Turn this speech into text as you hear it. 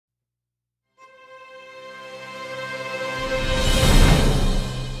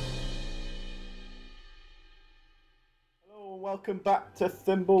welcome back to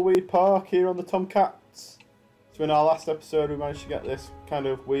Thimbleweed Park here on the Tomcats. So in our last episode we managed to get this kind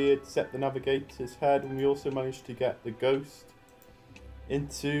of weird set the navigator's head, and we also managed to get the ghost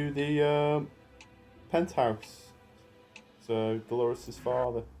into the penthouse. So Delores'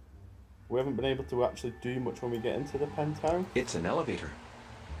 father. We haven't been able to actually do much when we get into the penthouse. It's an elevator.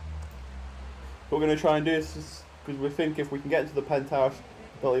 What we're going to try and do is because we think if we can get into the penthouse,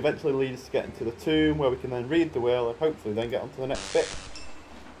 that'll eventually lead us to get into the tomb, where we can then read the will and hopefully then get on to the next bit.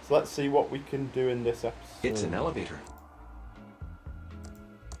 So let's see what we can do in this episode. It's an elevator.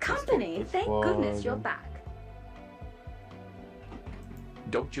 Company, thank goodness you're back.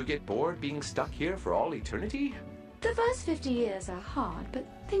 Don't you get bored being stuck here for all eternity? The first 50 years are hard, but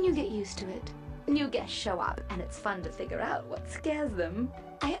then you get used to it. New guests show up, and it's fun to figure out what scares them.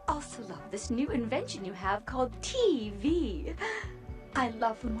 I also love this new invention you have called TV. I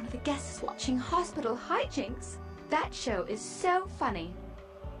love when one of the guests is watching hospital hijinks. That show is so funny.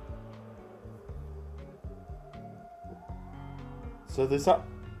 So there's that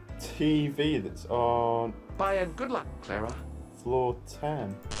TV that's on Bye and good luck, Clara. floor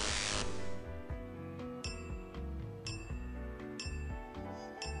 10.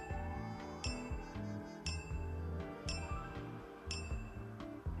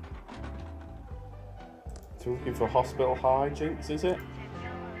 So we're looking for hospital hijinks, is it?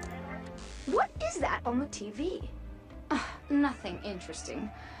 What is that on the TV? Nothing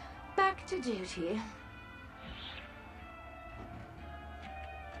interesting. Back to duty.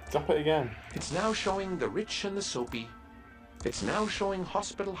 Drop it again. It's now showing the rich and the soapy. It's now showing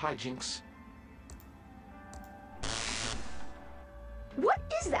hospital hijinks. What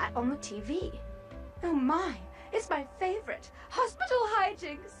is that on the TV? Oh my, it's my favorite. Hospital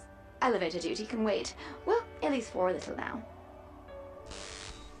hijinks. Elevator duty can wait. Well, at least for a little now.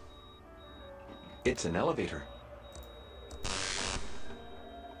 It's an elevator.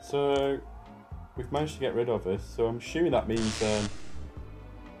 So we've managed to get rid of this, so I'm assuming that means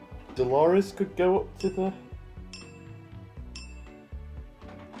Delores could go up to the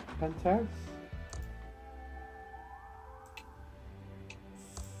penthouse.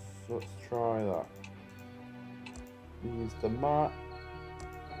 So let's try that. Use the map.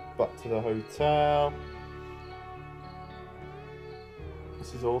 Back to the hotel.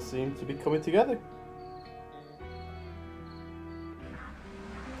 This is all seems to be coming together.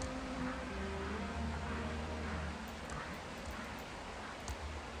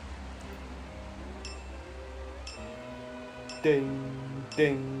 Ding,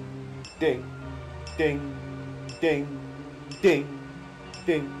 ding, ding, ding, ding, ding,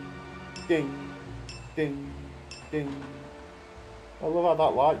 ding, ding, ding, ding. I love how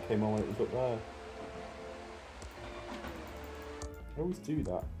that light came on when it was up there. I always do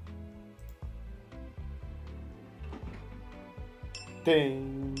that.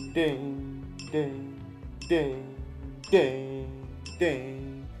 Ding, ding, ding, ding, ding,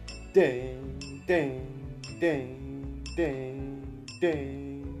 ding, ding, ding, ding, ding,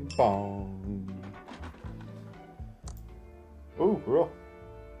 ding, bong. Ooh, rough.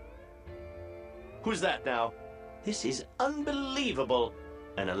 Who's that now? This is unbelievable.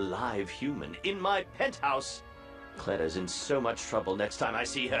 An alive human in my penthouse. Clara's in so much trouble next time I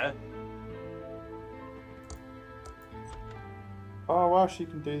see her. Oh wow, she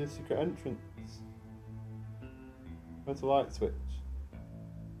can do the secret entrance. Where's the light switch?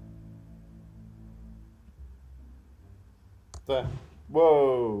 There.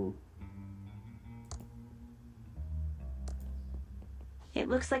 Whoa! It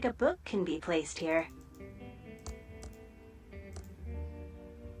looks like a book can be placed here.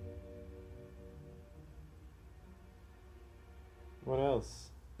 What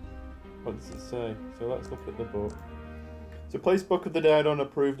else? What does it say? So let's look at the book. So place Book of the Dead on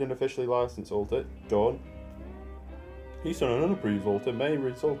approved and officially licensed altar. Done. Use on an unapproved altar may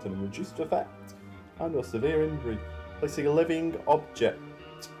result in a reduced effect and or severe injury. Placing a living object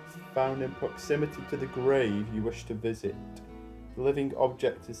found in proximity to the grave you wish to visit. If the living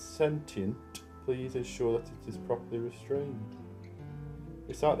object is sentient, please ensure that it is properly restrained.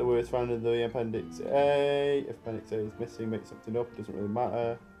 Recite the words found in the Appendix A. If Appendix A is missing, make something up, doesn't really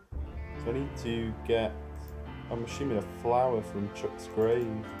matter. So I need to get, I'm assuming, a flower from Chuck's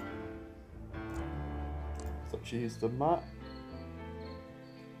grave. So let's use the map.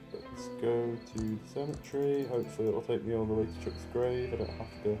 Let's go to the cemetery. Hopefully it'll take me all the way to Chuck's grave. I don't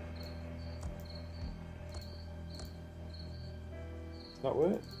have to. Does that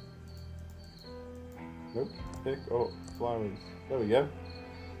work? Nope. Pick up flowers. There we go.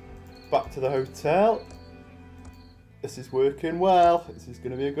 Back to the hotel. This is working well. This is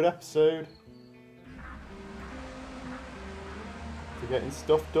going to be a good episode. For getting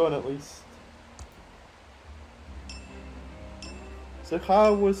stuff done at least. So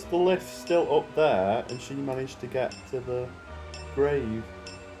how was the lift still up there and she managed to get to the grave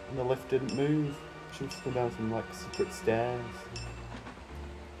and the lift didn't move? She was going down some like secret stairs.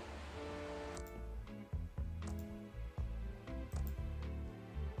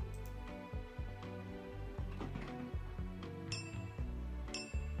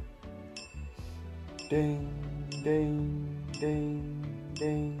 Ding, ding, ding,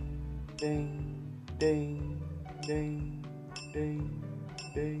 ding, ding, ding, ding, ding,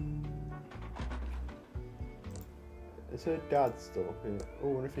 ding. Is her dad still here? Oh,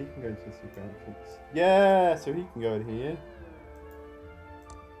 I wonder if he can go into the secret entrance. Yeah, so he can go in here.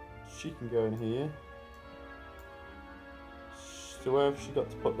 She can go in here. So where have she got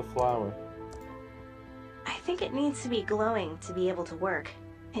to put the flower? I think it needs to be glowing to be able to work.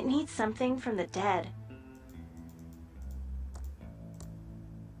 It needs something from the dead.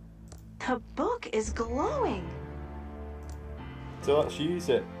 The book is glowing! So let's use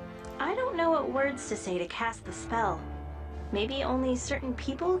it. I don't know what words to say to cast the spell. Maybe only certain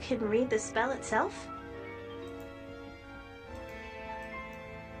people can read the spell itself?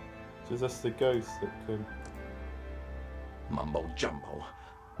 So is this the ghost that can... Mumbo jumbo.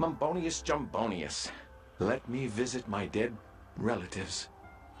 Mumbonius jumbonius. Let me visit my dead relatives.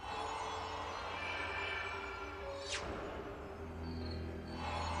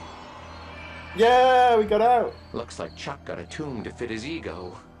 Yeah, we got out! Looks like Chuck got a tomb to fit his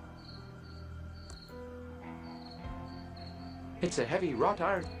ego. It's a heavy wrought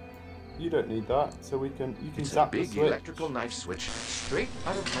iron. You don't need that, so you can It's a zap the big switch. electrical knife switch, straight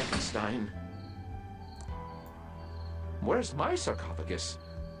out of Frankenstein. Where's my sarcophagus?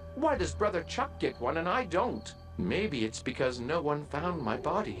 Why does Brother Chuck get one and I don't? Maybe it's because no one found my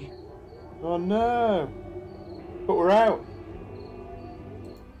body. Oh no! But we're out!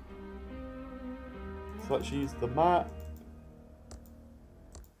 So let's use the map.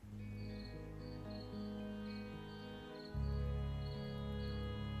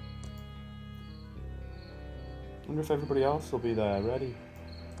 I wonder if everybody else will be there, ready.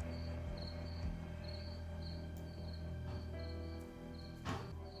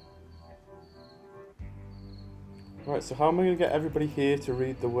 Right, so how am I going to get everybody here to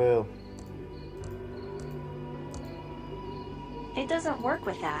read the will? It doesn't work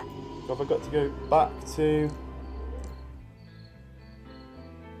with that. So have I got to go back to...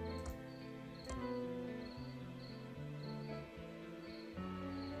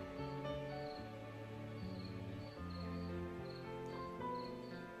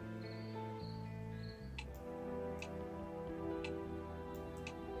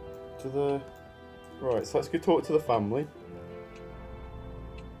 to the... Right, so let's go talk to the family.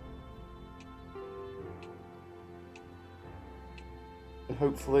 And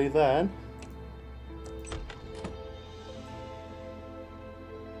hopefully then...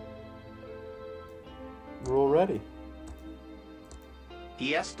 we're all ready.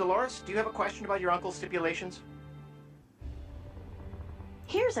 Yes, Delores? Do you have a question about your uncle's stipulations?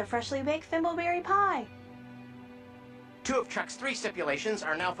 Here's a freshly baked thimbleberry pie. 2 of Chuck's 3 stipulations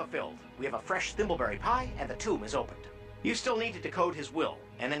are now fulfilled. We have a fresh thimbleberry pie, and the tomb is opened. You still need to decode his will,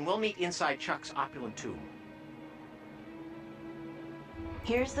 and then we'll meet inside Chuck's opulent tomb.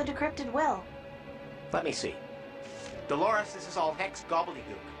 Here's the decrypted will. Let me see. Delores, this is all hex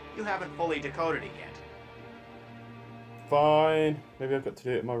gobbledygook. You haven't fully decoded it yet. Fine. Maybe I've got to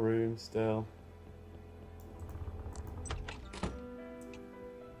do it in my room still.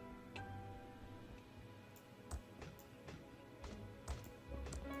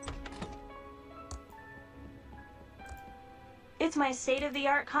 It's my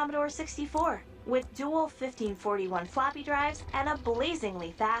state-of-the-art Commodore 64 with dual 1541 floppy drives and a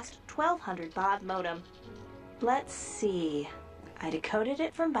blazingly fast 1200 baud modem. Let's see. I decoded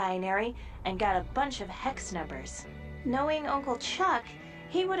it from binary and got a bunch of hex numbers. Knowing Uncle Chuck,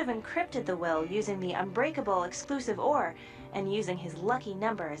 he would have encrypted the will using the unbreakable exclusive OR and using his lucky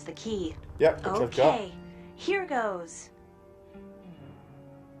number as the key. Yep, which I've got. Okay, here goes.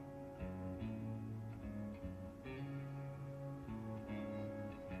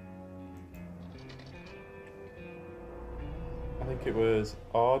 I think it was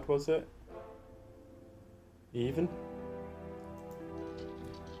odd, was it? Even?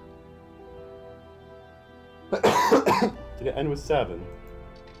 Did it end with 7?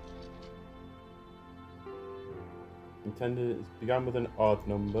 Intended, it began with an odd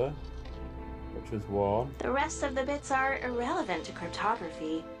number, which was 1. The rest of the bits are irrelevant to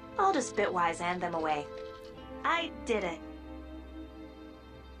cryptography. I'll just bitwise hand them away. I did it.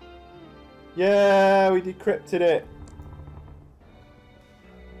 Yeah, we decrypted it.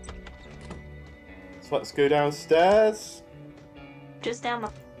 So let's go downstairs. Just down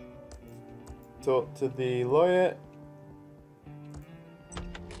the... Talk to the lawyer.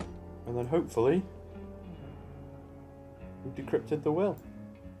 And then hopefully we've decrypted the will.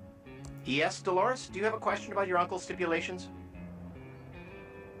 Yes, Delores? Do you have a question about your uncle's stipulations?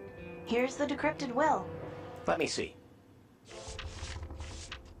 Here's the decrypted will. Let me see.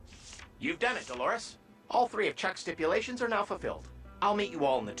 You've done it, Delores. All 3 of Chuck's stipulations are now fulfilled. I'll meet you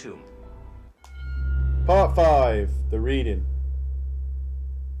all in the tomb. Part 5, the reading.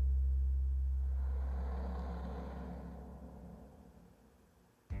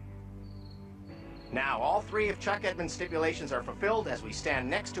 Now, all 3 of Chuck Edmund's stipulations are fulfilled as we stand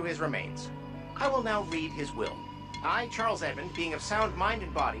next to his remains. I will now read his will. I, Charles Edmund, being of sound mind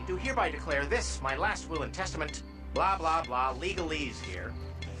and body, do hereby declare this, my last will and testament, blah, blah, blah, legalese here.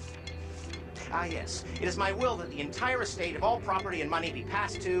 Ah, yes. It is my will that the entire estate of all property and money be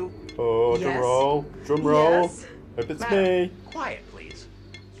passed to... Oh, Yes. drum roll. Drum roll. Yes. Hope it's Madam, me. quiet, please.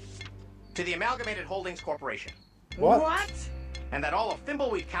 To the Amalgamated Holdings Corporation. What? And that all of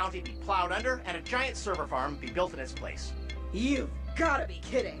Thimbleweed County be plowed under and a giant server farm be built in its place. You've gotta be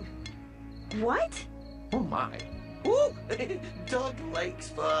kidding. What? Oh, my. Ooh, Doug likes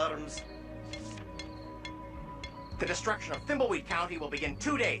farms. The destruction of Thimbleweed County will begin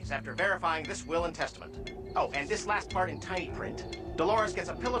 2 days after verifying this will and testament. Oh, and this last part in tiny print. Delores gets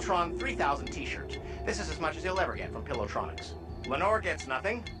a Pillotron 3000 t-shirt. This is as much as he'll ever get from Pillotronics. Lenore gets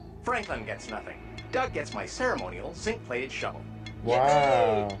nothing. Franklin gets nothing. Doug gets my ceremonial zinc-plated shovel.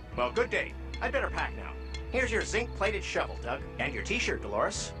 Wow. Well, good day. I'd better pack now. Here's your zinc-plated shovel, Doug. And your t-shirt,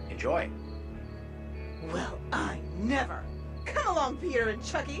 Delores. Enjoy. Well, I never. Come along, Peter and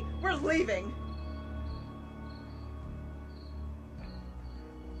Chucky. We're leaving.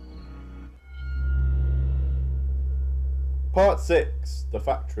 Part 6, the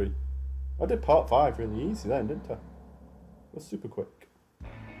factory. I did part 5 really easy then, didn't I? It was super quick.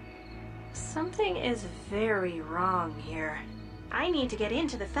 Something is very wrong here. I need to get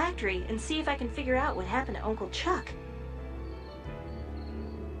into the factory and see if I can figure out what happened to Uncle Chuck.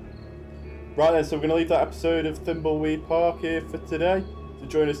 Right then, so we're going to leave that episode of Thimbleweed Park here for today. So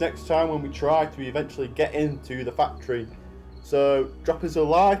join us next time when we try to eventually get into the factory. So drop us a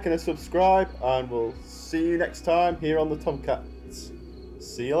like and a subscribe, and we'll see you next time here on the Tomcats.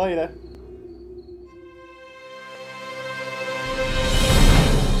 See you later.